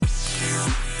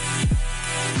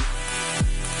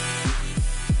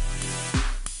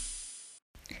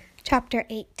Chapter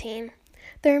 18.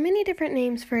 There are many different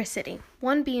names for a city,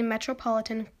 one being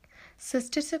metropolitan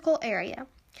statistical area.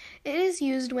 It is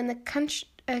used when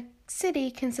a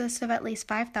city consists of at least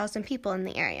 5,000 people in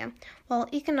the area, while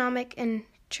economic in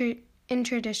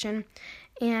tradition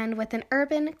and with an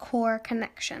urban core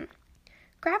connection.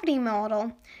 Gravity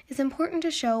model is important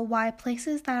to show why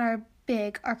places that are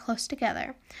big are close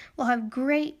together will have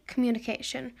great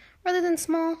communication rather than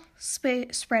small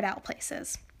spread out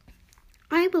places.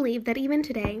 I believe that even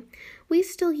today, we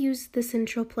still use the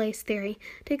central place theory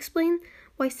to explain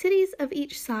why cities of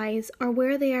each size are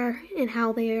where they are and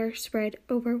how they are spread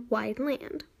over wide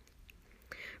land.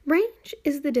 Range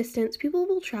is the distance people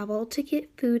will travel to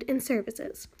get food and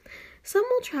services. Some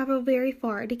will travel very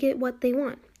far to get what they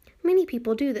want. Many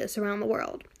people do this around the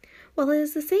world. While it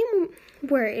is the same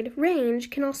word,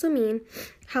 range can also mean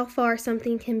how far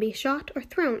something can be shot or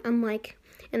thrown, unlike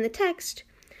in the text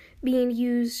being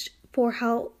used for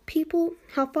how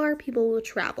far people will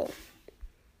travel.